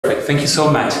Perfect. Thank you so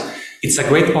much. It's a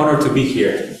great honor to be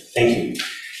here. Thank you.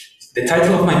 The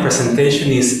title of my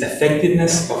presentation is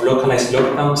Effectiveness of Localized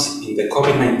Lockdowns in the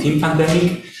COVID-19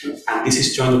 Pandemic, and this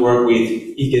is joint work with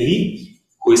Ige Lee,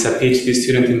 who is a PhD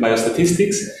student in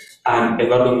biostatistics, and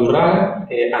Eduardo Undurraga,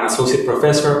 an associate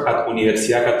professor at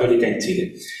Universidad Católica in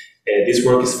Chile. This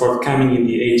work is forthcoming in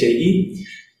the HAE,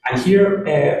 and here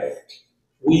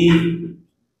we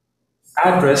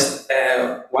addressed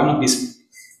one of these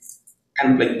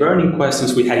kind of like burning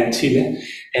questions we had in Chile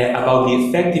about the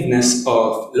effectiveness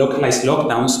of localized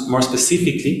lockdowns, more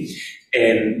specifically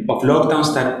of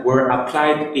lockdowns that were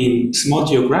applied in small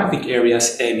geographic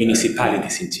areas and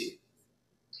municipalities in Chile.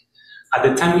 At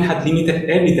the time, we had limited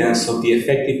evidence of the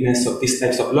effectiveness of these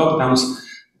types of lockdowns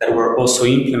that were also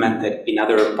implemented in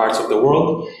other parts of the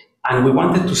world, and we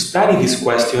wanted to study this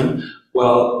question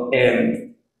while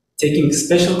taking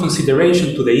special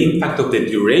consideration to the impact of the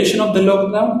duration of the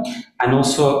lockdown and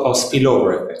also of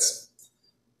spillover effects.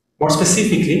 More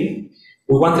specifically,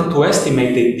 we wanted to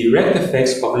estimate the direct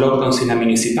effects of lockdowns in a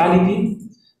municipality,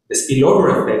 the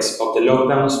spillover effects of the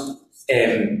lockdowns,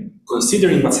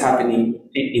 considering what's happening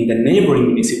in the neighboring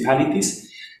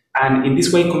municipalities, and in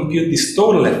this way compute this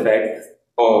total effect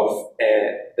of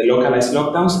the localized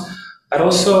lockdowns, but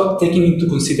also taking into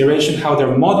consideration how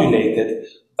they're modulated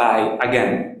by,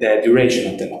 again, the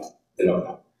duration of the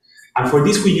lockdown. And for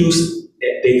this, we use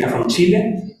data from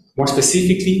Chile. More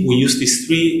specifically, we use these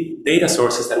three data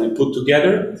sources that we put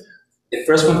together. The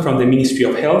first one from the Ministry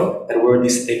of Health, that were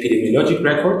these epidemiologic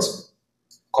records,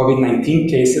 COVID-19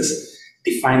 cases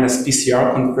defined as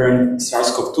PCR-confirmed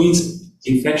SARS-CoV-2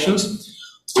 infections.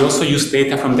 We also use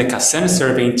data from the CAUSAL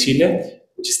survey in Chile,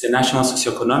 which is the National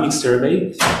Socioeconomic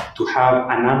Survey, to have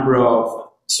a number of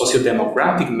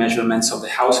sociodemographic measurements of the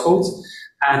households.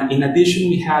 And in addition,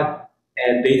 we had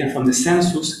data from the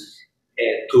census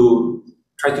to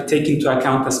try to take into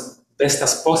account as best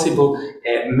as possible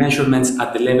measurements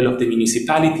at the level of the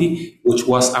municipality, which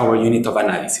was our unit of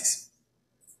analysis.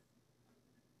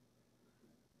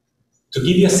 To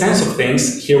give you a sense of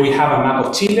things, here we have a map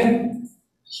of Chile,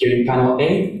 here in panel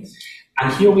A,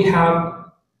 and here we have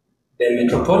the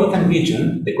metropolitan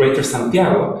region, the Greater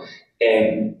Santiago,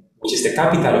 which is the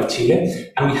capital of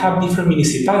Chile, and we have different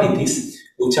municipalities,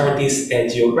 which are these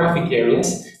geographic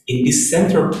areas. In this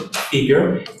center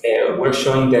figure, we're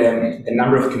showing the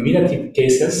number of cumulative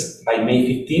cases by May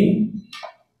 15,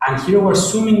 and here we're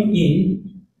zooming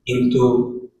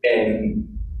into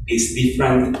these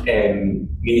different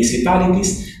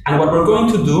municipalities, and what we're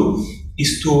going to do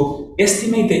is to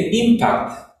estimate the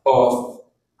impact of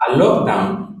a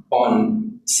lockdown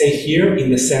on, say here in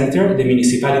the center, the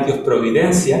municipality of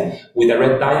Providencia with a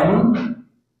red diamond,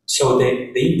 so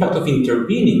the impact of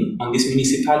intervening on this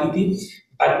municipality,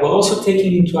 but we're also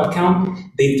taking into account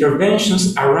the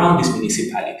interventions around this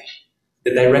municipality,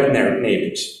 the direct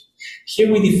neighbors.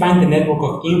 Here we define the network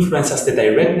of influence as the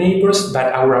direct neighbors,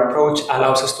 but our approach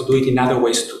allows us to do it in other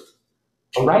ways too.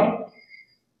 All right?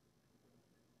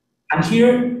 And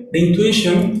here, the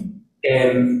intuition,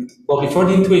 well, before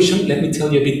the intuition, let me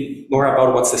tell you a bit more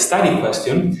about what's the study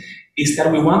question, is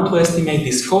that we want to estimate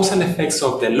these causal effects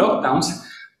of the lockdowns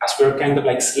as we're kind of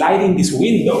like sliding this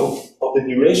window of the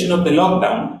duration of the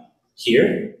lockdown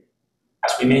here,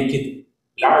 as we make it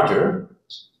larger,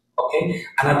 okay?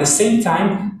 And at the same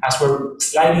time, as we're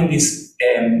sliding this,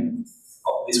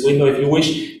 this window, if you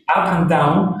wish, up and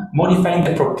down, modifying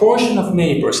the proportion of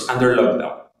neighbors under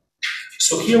lockdown.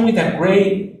 So here with a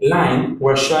gray line,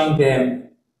 we're showing the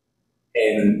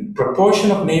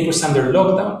proportion of neighbors under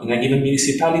lockdown in a given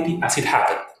municipality as it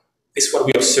happened. This is what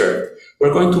we observed.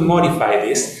 We're going to modify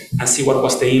this and see what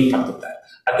was the impact of that.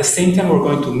 At the same time, we're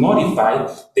going to modify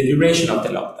the duration of the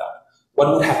lockdown.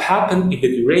 What would have happened if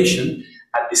the duration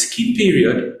at this key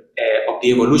period of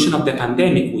the evolution of the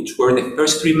pandemic, which were the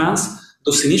first 3 months,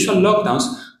 those initial lockdowns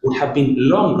would have been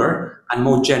longer and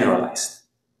more generalized.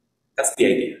 That's the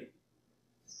idea.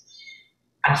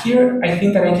 And here, I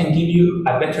think that I can give you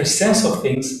a better sense of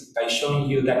things by showing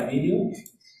you that video.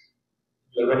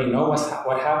 You already know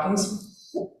what happens.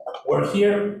 Where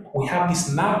here, we have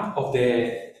this map of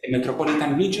the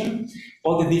metropolitan region,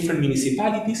 all the different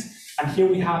municipalities, and here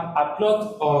we have a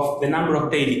plot of the number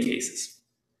of daily cases.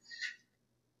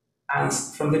 And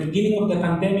from the beginning of the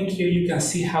pandemic here, you can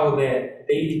see how the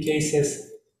daily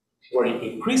cases were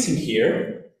increasing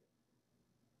here.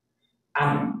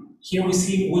 And here we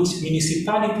see which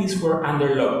municipalities were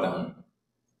under lockdown.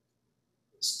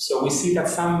 So we see that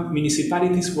some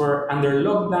municipalities were under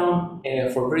lockdown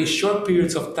for very short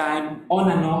periods of time,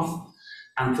 on and off,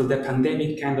 until the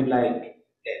pandemic kind of like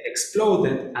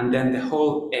exploded, and then the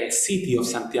whole city of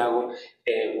Santiago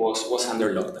was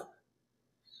under lockdown.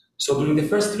 So during the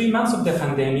first 3 months of the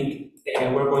pandemic,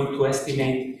 we're going to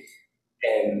estimate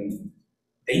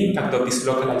the impact of these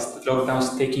localized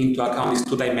lockdowns, taking into account these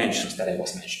two dimensions that I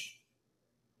was mentioning.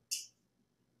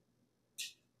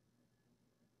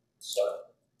 So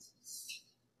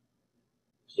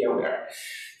here we are.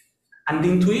 And the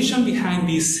intuition behind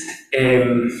this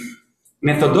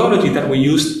methodology that we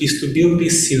used is to build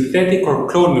these synthetic or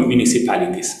clone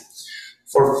municipalities.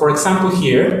 For example,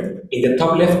 here in the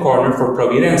top left corner for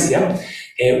Providencia,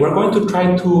 we're going to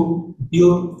try to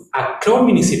build a clone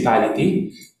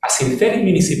municipality, a synthetic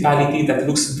municipality that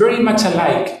looks very much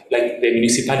alike like the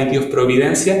municipality of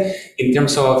Providencia in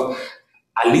terms of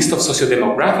a list of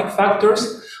socio-demographic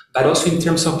factors, but also in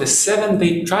terms of the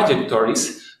 7-day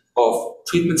trajectories of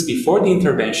treatments before the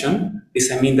intervention.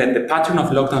 This, I mean that the pattern of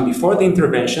lockdown before the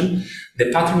intervention,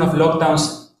 the pattern of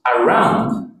lockdowns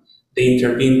around the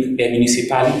intervened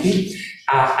municipality,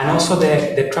 and also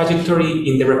the trajectory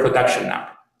in the reproduction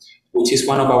number, which is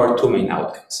one of our two main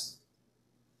outcomes.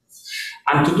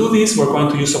 And to do this, we're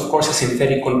going to use, of course, a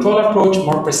synthetic control approach,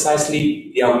 more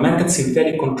precisely the augmented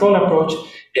synthetic control approach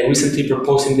recently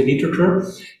proposed in the literature,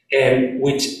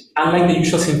 which, unlike the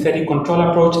usual synthetic control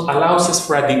approach, allows us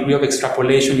for a degree of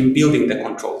extrapolation in building the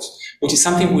controls, which is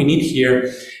something we need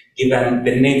here given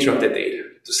the nature of the data,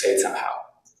 to say it somehow.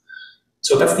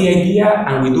 So that's the idea,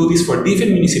 and we do this for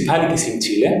different municipalities in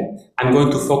Chile. I'm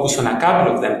going to focus on a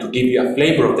couple of them to give you a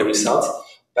flavor of the results,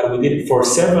 but we did it for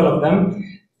several of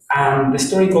them, and the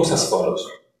story goes as follows.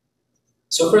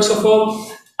 So first of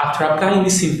all, after applying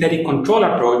this synthetic control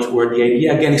approach, where the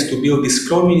idea again is to build this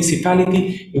clone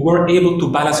municipality, we were able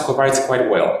to balance covariates quite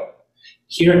well.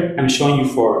 Here I'm showing you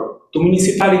for two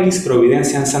municipalities,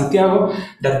 Providencia and Santiago,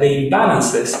 that the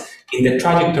imbalances in the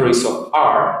trajectories of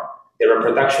R, the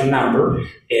reproduction number,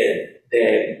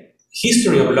 the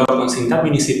history of lockdowns in that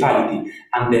municipality,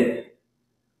 and the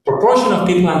proportion of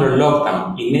people under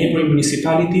lockdown in neighboring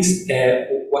municipalities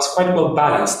was quite well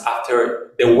balanced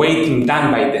after the weighting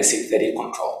done by the synthetic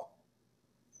control.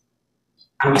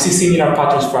 And we see similar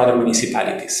patterns for other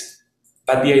municipalities.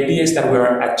 But the idea is that we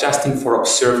are adjusting for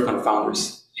observed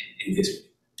confounders in this way.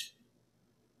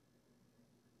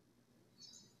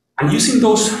 And using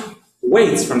those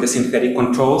weights from the synthetic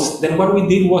controls, then what we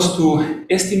did was to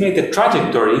estimate the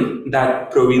trajectory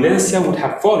that Providencia would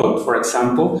have followed, for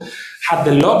example, had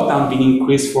the lockdown been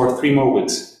increased for 3 more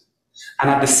weeks. And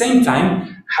at the same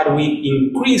time, had we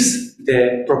increased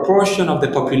the proportion of the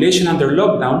population under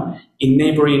lockdown in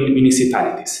neighboring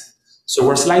municipalities. So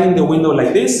we're sliding the window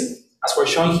like this, as we're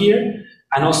showing here,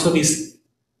 and also this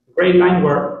gray line,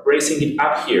 we're raising it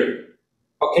up here.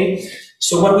 Okay?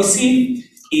 So what we see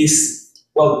is,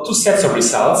 well, two sets of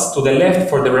results, to the left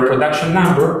for the reproduction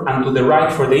number and to the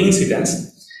right for the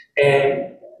incidence.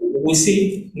 We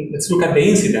see, let's look at the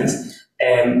incidence,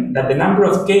 that the number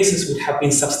of cases would have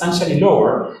been substantially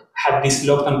lower had this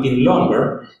lockdown been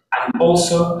longer, and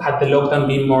also had the lockdown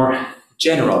been more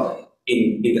general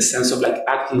in the sense of like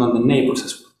acting on the neighbors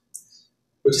as well.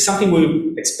 Which is something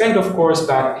we expect, of course,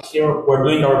 but here we're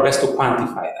doing our best to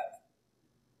quantify that.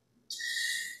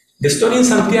 The story in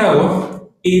Santiago,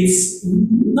 it's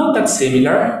not that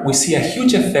similar. We see a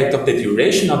huge effect of the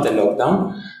duration of the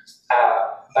lockdown,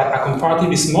 but a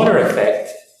comparatively smaller effect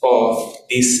of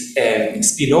these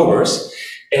spillovers,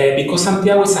 because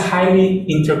Santiago is a highly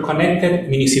interconnected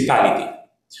municipality.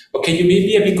 Okay, you may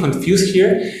be a bit confused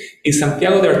here. In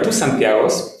Santiago, there are two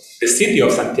Santiagos, the city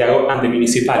of Santiago and the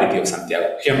municipality of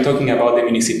Santiago. Here I'm talking about the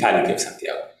municipality of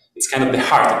Santiago. It's kind of the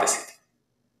heart of the city.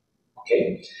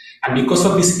 Okay? And because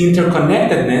of this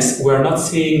interconnectedness, we're not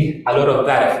seeing a lot of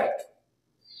that effect.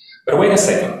 But wait a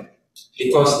second,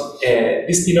 because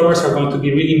these spillovers are going to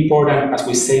be really important, as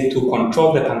we say, to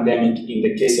control the pandemic in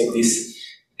the case of this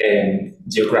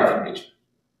geographic region.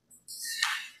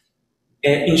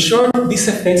 In short, these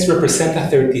effects represent a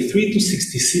 33 to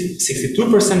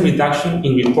 62% reduction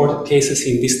in reported cases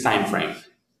in this time frame.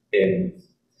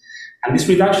 And these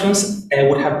reductions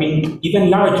would have been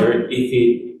even larger if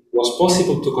it was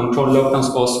possible to control lockdowns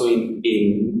also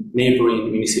in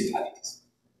neighboring municipalities.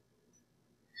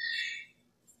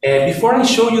 Before I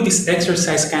show you this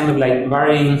exercise, kind of like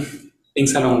varying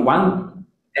things along one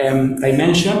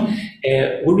dimension,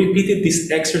 we repeated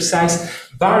this exercise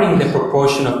varying the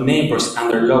proportion of neighbors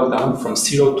under lockdown from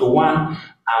 0 to 1,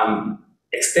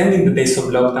 extending the days of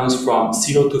lockdowns from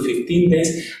 0 to 15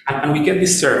 days, and we get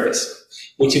this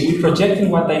surface, which if we project in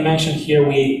one dimension here,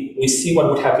 we see what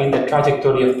would have been the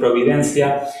trajectory of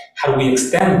Providencia had we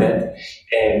extended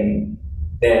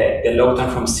the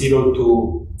lockdown from 0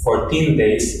 to 14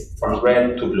 days from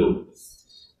red to blue.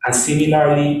 And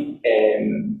similarly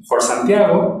for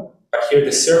Santiago, but here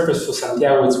the surface for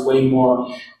Santiago is way more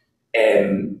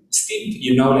steep,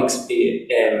 you know, like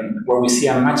where we see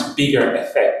a much bigger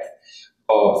effect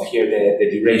of here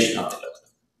the duration of the lockdown.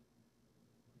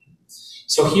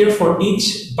 So here for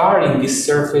each bar in this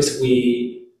surface,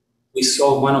 we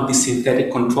solve one of these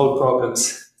synthetic control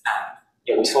problems.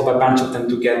 Yeah, we solve a bunch of them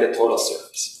to get the total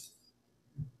surface.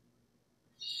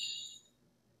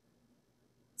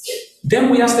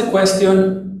 Then we ask the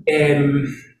question,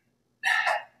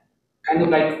 kind of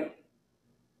like,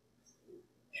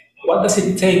 what does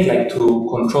it take like to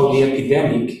control the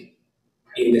epidemic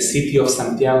in the city of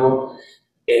Santiago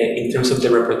in terms of the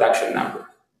reproduction number?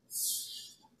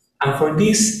 And for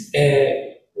this,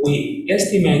 we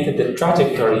estimated the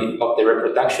trajectory of the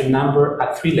reproduction number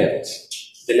at 3 levels.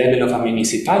 The level of a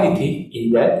municipality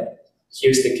in red,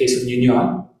 here's the case of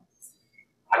Ñuñoa,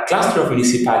 a cluster of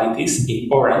municipalities in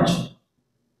orange,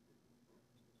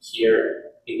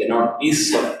 here in the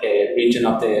northeast region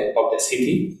of the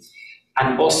city,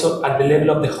 and also at the level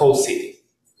of the whole city.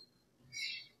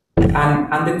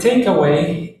 And the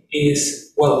takeaway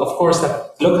is, well, of course,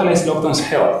 that localized lockdowns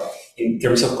help in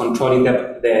terms of controlling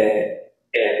the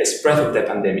spread of the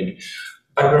pandemic.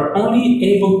 But we're only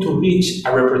able to reach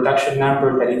a reproduction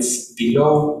number that is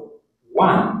below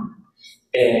 1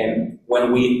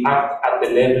 when we act at the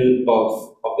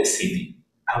level of the city.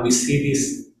 And we see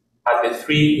this at the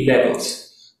 3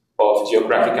 levels of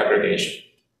geographic aggregation.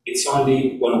 It's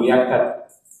only when we act at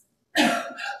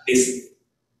this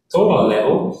total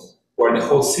level, where the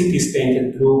whole city is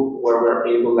painted blue, where we're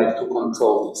able like to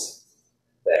control this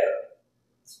better.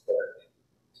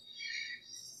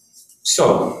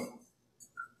 So,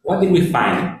 what did we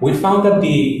find? We found that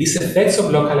these effects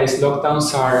of localized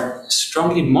lockdowns are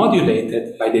strongly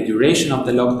modulated by the duration of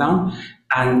the lockdown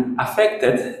and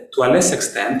affected to a less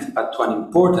extent, but to an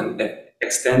important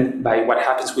extent, by what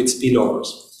happens with spillovers.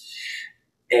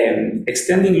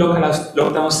 Extending localized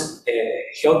lockdowns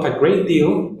help a great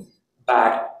deal,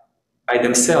 but by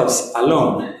themselves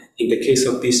alone, in the case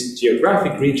of this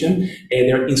geographic region,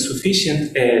 they're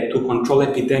insufficient to control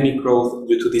epidemic growth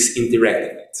due to this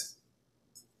indirect effect.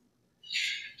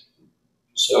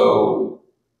 So,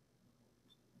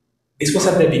 this was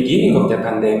at the beginning of the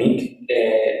pandemic,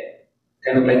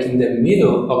 kind of like in the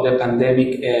middle of the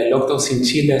pandemic, lockdowns in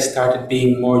Chile started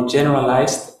being more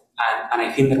generalized, and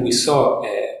I think that we saw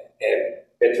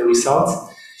better results.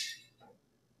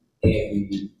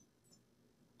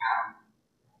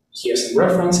 Here's some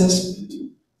references.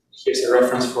 Here's a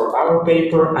reference for our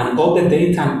paper, and all the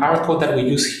data and article that we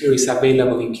use here is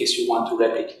available in case you want to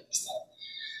replicate this. I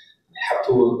have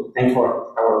to thank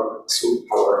for our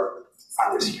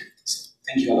funders here. So,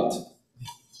 thank you a lot.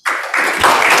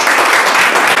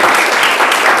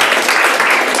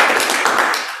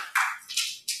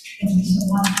 Thank you so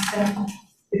much.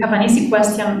 We have an easy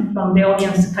question from the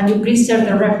audience. Can you please share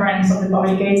the reference of the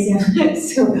publication?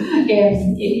 So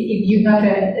if you have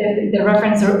the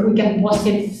reference, or we can post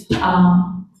it.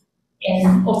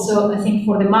 And also, I think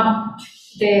for the map,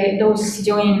 those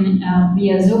join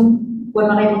via Zoom were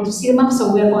not able to see the map,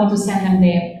 so we are going to send them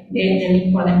the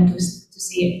link for them to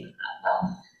see it.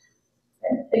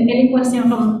 Any question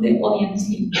from the audience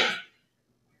here?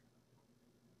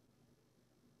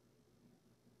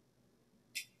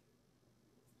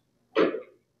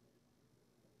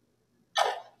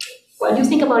 Well, you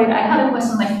think about it. I had a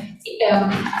question like,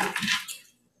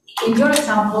 in your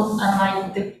example, and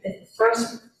like the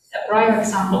first prior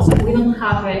examples, we don't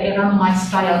have a randomized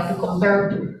trial to compare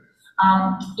to.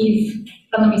 If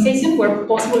randomization were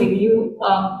possible, if you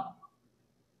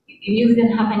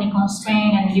didn't have any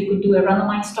constraint and you could do a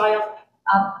randomized trial,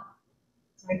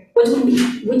 which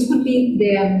would be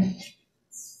the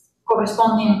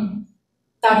corresponding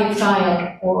target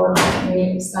trial or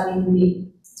the study would be?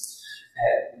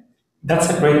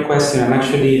 That's a great question, and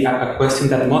actually a question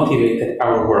that motivated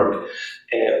our work.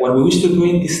 What we wish to do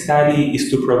in this study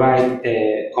is to provide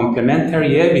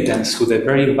complementary evidence to the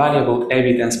very valuable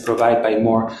evidence provided by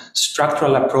more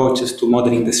structural approaches to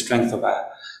modeling the strength of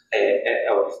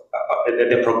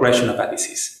the progression of a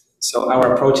disease. So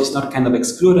our approach is not kind of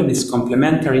excluded, it's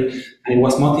complementary, and it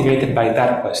was motivated by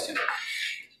that question.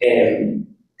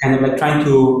 Kind of like trying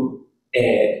to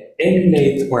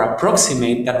emulate or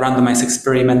approximate that randomized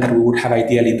experiment that we would have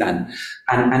ideally done.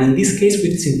 And in this case,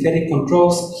 with synthetic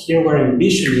controls, here we're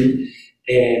envisioning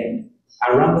a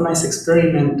randomized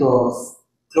experiment of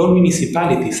clone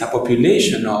municipalities, a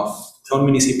population of clone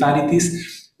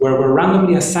municipalities, where we're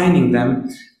randomly assigning them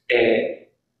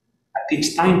at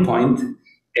each time point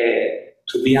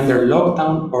to be under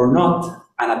lockdown or not,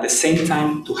 and at the same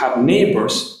time to have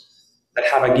neighbors that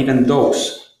have a given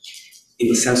dose in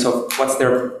the sense of what's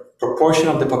their proportion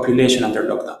of the population under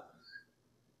lockdown.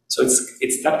 So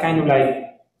it's that kind of like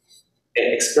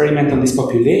experiment on this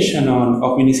population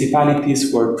of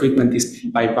municipalities where treatment is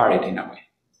by varied in a way.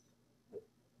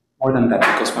 More than that,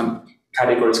 because one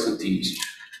category is continuous.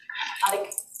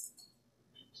 Alec.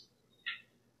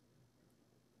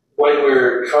 When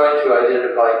we're trying to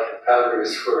identify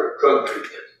confounders for drug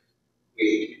treatment,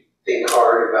 we think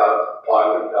hard about why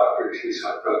would doctors use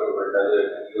one drug over another,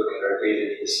 and you look at our data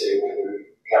and you say, well, we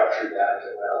captured that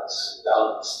and what else is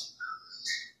balanced.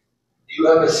 Do you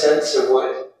have a sense of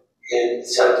what in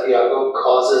Santiago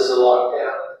causes a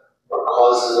lockdown or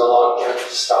causes a lockdown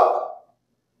to stop?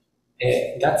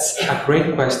 That's a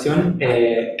great question.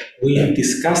 We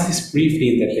discussed this briefly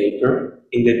in the paper.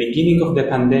 In the beginning of the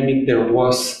pandemic, there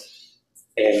was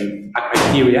a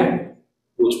criteria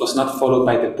which was not followed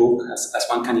by the book, as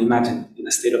one can imagine, in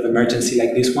a state of emergency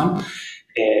like this one.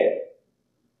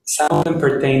 Some of them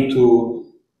pertain to,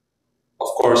 of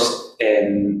course,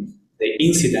 the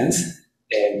incidence,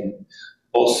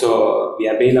 also the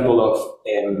available of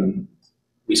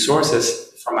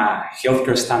resources from a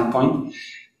healthcare standpoint.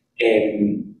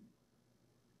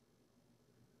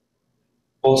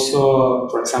 Also,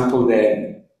 for example,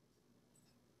 the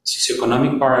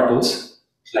socioeconomic variables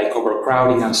like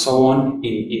overcrowding and so on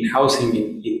in housing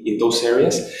in those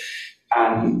areas.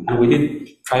 And we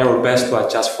did try our best to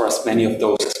adjust for as many of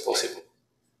those as possible.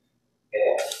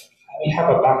 We have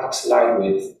a backup slide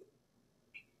with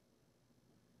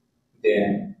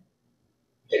the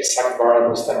exact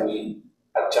variables that we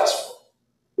adjust for,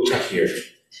 which are here.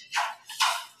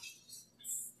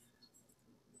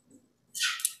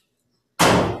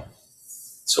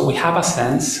 So we have a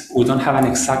sense, we don't have an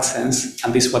exact sense,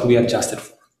 and this is what we adjusted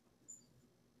for.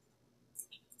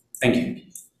 Thank you.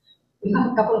 We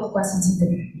have a couple of questions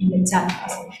in the chat.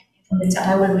 From the chat,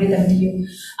 I will read them to you.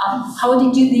 How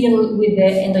did you deal with the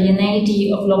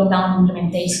endogeneity of lockdown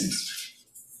implementations?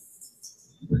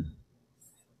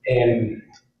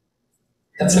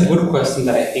 That's a good question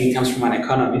that I think comes from an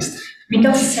economist.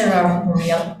 Michael Serra,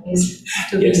 Muriel, is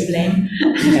to be explained.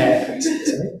 Sorry?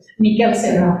 Michael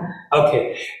Serra.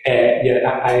 Okay,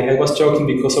 I was joking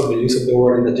because of the use of the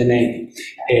word endogeneity.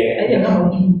 I don't know.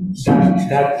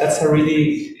 That's a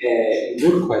really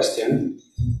good question.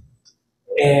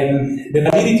 The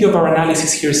validity of our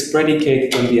analysis here is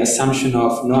predicated on the assumption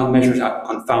of no unmeasured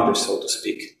confounders, so to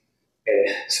speak.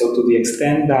 So to the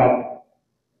extent that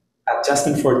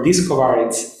adjustment for these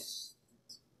covariates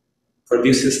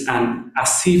produces an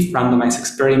as-if randomized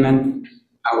experiment,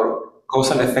 our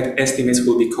causal effect estimates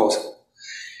will be causal.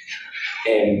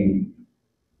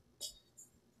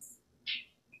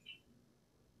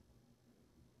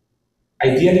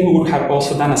 Ideally, we would have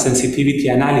also done a sensitivity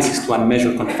analysis to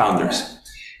unmeasured confounders,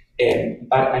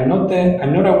 but I'm not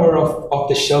aware of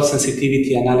off-the-shelf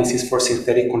sensitivity analysis for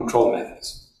synthetic control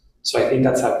methods. So I think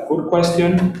that's a good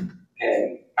question.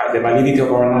 The validity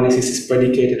of our analysis is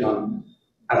predicated on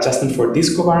adjustment for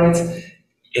these covariates.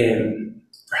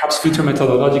 Perhaps future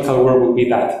methodological work will be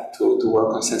that, to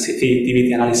work on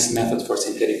sensitivity analysis methods for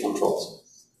synthetic controls.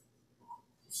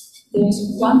 There's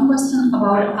one question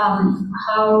about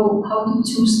how to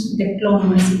choose the clone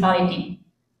municipality.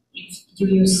 If you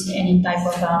use any type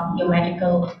of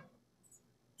geometrical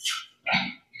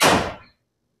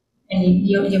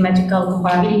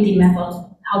comparability method,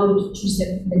 how do you choose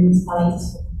the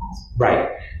municipalities? Right.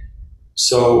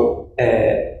 So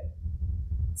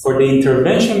for the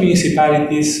intervention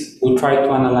municipalities, we try to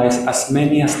analyze as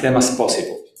many of them as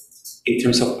possible in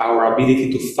terms of our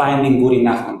ability to finding good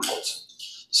enough controls.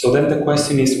 So then the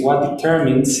question is, what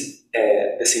determines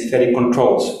the synthetic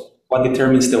controls? What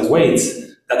determines the weights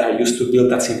that are used to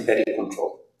build that synthetic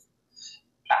control?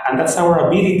 And that's our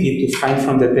ability to find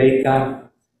from the data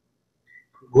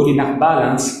good enough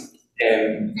balance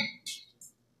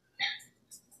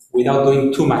without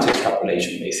doing too much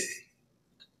extrapolation, basically.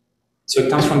 So it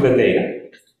comes from the data.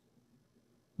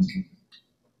 Okay.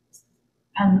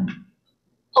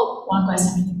 One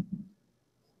question.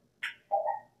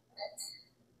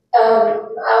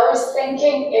 I was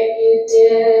thinking if you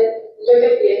did look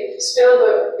at the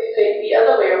spillover effect the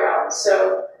other way around.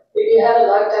 So if you had a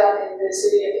lockdown in the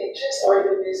city of interest or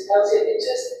the municipality of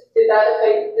interest, did that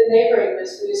affect the neighboring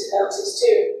municipalities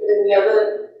too? But in the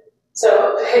other,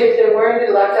 so if there weren't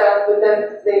a lockdown, but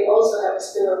then they also have a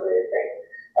spillover effect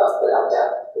of the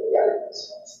lockdown with the other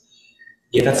municipalities.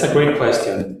 Yeah, that's a great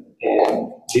question.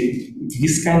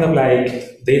 This kind of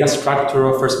like data structure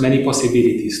offers many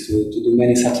possibilities to do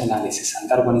many such analysis, and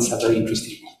that one is a very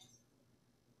interesting one.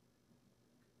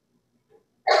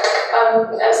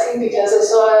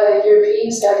 saw a European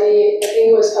study, I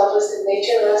think it was published in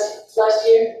Nature last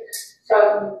year,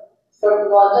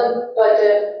 from London, but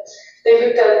they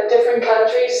looked at different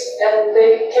countries and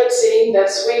they kept seeing that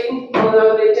Sweden,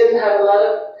 although they didn't have a lot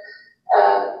of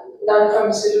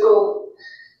non-pharmaceutical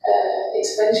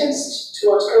interventions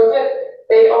towards COVID,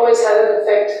 they always had an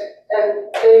effect, and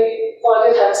they thought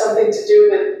it had something to do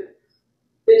with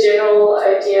the general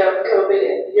idea of COVID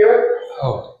in Europe.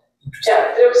 Oh,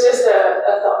 yeah, it was just a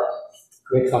thought.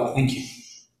 Great thought, thank you.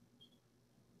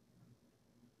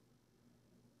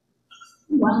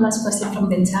 One last question from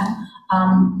the chat.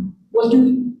 What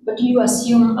do you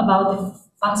assume about the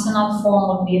functional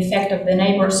form of the effect of the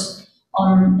neighbors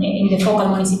in the focal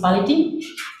municipality?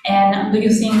 And do you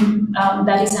think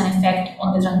that is an effect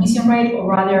on the transmission rate, or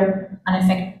rather an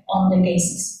effect on the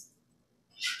cases?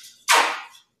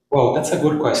 Well, that's a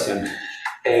good question.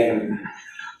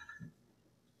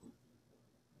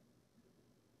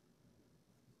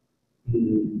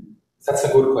 That's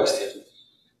a good question.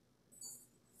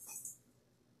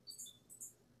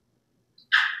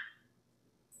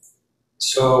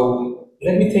 So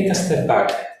let me take a step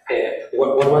back.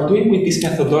 What we're doing with this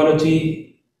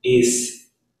methodology is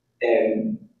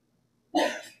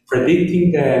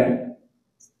predicting the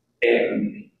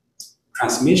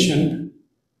transmission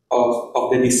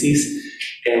of the disease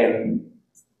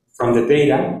from the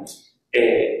data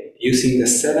using the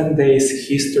 7 days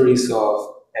histories of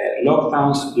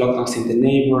lockdowns in the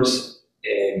neighbors,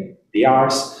 the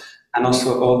Rs, and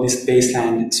also all these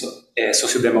baseline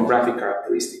sociodemographic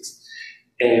characteristics.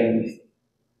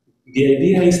 The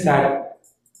idea is that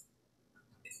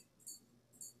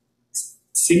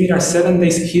similar 7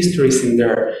 days histories in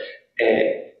their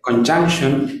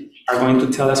conjunction are going to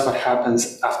tell us what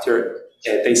happens after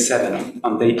day 7,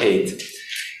 on day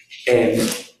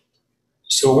 8.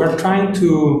 So we're trying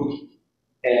to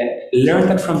learn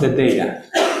that from the data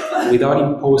without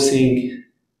imposing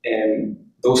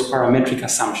those parametric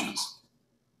assumptions.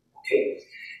 Okay?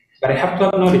 But I have to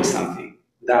acknowledge something,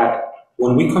 that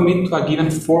when we commit to a given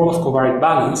form of covariate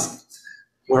balance,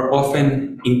 we're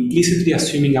often implicitly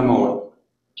assuming a model.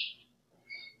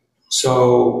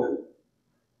 So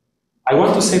I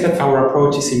want to say that our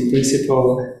approach is in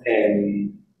principle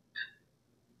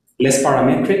less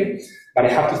parametric, but I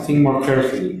have to think more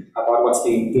carefully about what's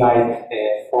the implied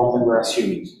form that we're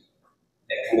assuming,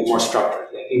 and more structured.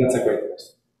 I think that's a great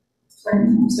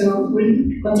question. So we'll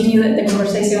continue the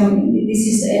conversation. This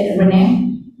is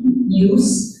René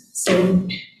Hughes. So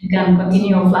you can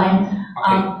continue offline.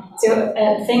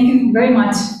 Okay. Thank you very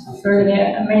much for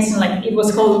the amazing, it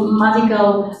was called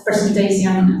magical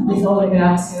presentation with all the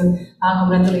graphs. So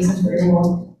congratulations for your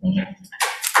work. Thank you.